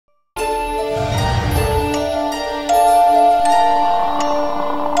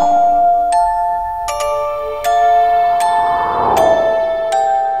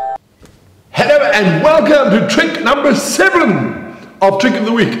Number 7 of Trick of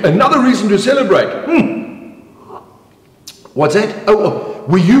the Week. Another reason to celebrate. What's that? Oh,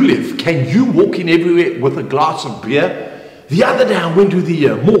 where you live, can you walk in everywhere with a glass of beer? The other day I went to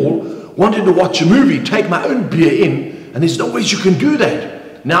the mall, wanted to watch a movie, take my own beer in, and there's no ways you can do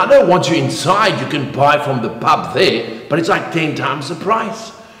that. Now I know once you're inside you can buy from the pub there, but it's like 10 times the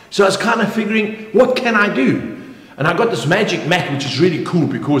price. So I was kind of figuring, what can I do? And I got this magic mat, which is really cool,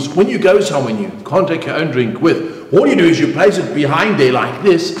 because when you go somewhere and you can't take your own drink with, all you do is you place it behind there like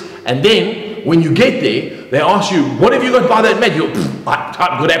this, and then when you get there, they ask you, what have you got by that mat? You'll, I've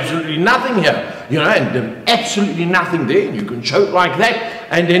got absolutely nothing here, you know, and absolutely nothing there, and you can show it like that,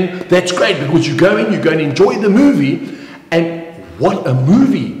 and then that's great, because you go in, you go and enjoy the movie, and what a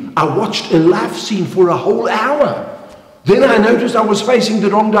movie. I watched a love scene for a whole hour. Then I noticed I was facing the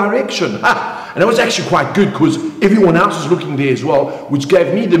wrong direction. And it was actually quite good, because everyone else was looking there as well, which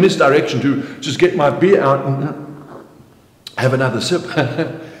gave me the misdirection to just get my beer out and have another sip.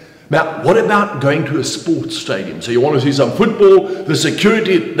 Now, what about going to a sports stadium? So you want to see some football, the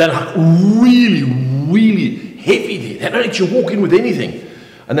security, they're like really, really heavy there. They don't let you walk in with anything.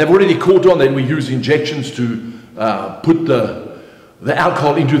 And they've already caught on that we use injections to put the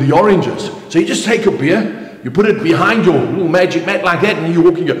alcohol into the oranges. So you just take a beer, you put it behind your little magic mat like that, and you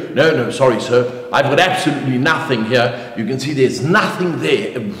walk and go, no, no, sorry, sir, I've got absolutely nothing here. You can see there's nothing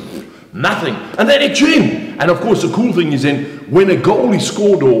there, nothing. And they let you in. And of course, the cool thing is then, when a goal is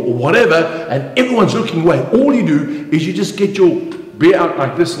scored or whatever, and everyone's looking away, all you do is you just get your beer out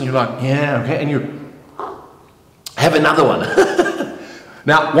like this, and you're like, yeah, okay, and you have another one.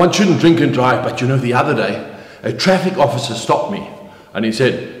 Now, one shouldn't drink and drive, but you know, the other day, a traffic officer stopped me, and he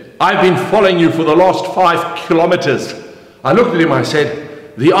said, I've been following you for the last 5 kilometers. I looked at him, I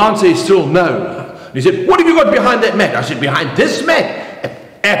said, the answer is still no. He said, what have you got behind that mat? I said, behind this mat?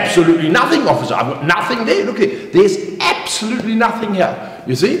 Absolutely nothing, officer. I've got nothing there. Look here, there's absolutely nothing here.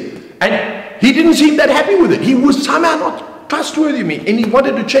 You see? And he didn't seem that happy with it. He was somehow not trustworthy of me. And he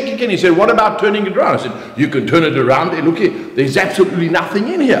wanted to check again. He said, what about turning it around? I said, you can turn it around there. Look here, there's absolutely nothing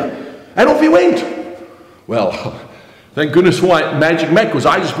in here. And off he went. Well, thank goodness for my magic mat, because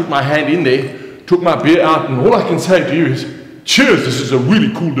I just put my hand in there, took my beer out, and all I can say to you is, cheers, this is a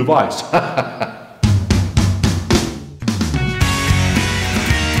really cool device.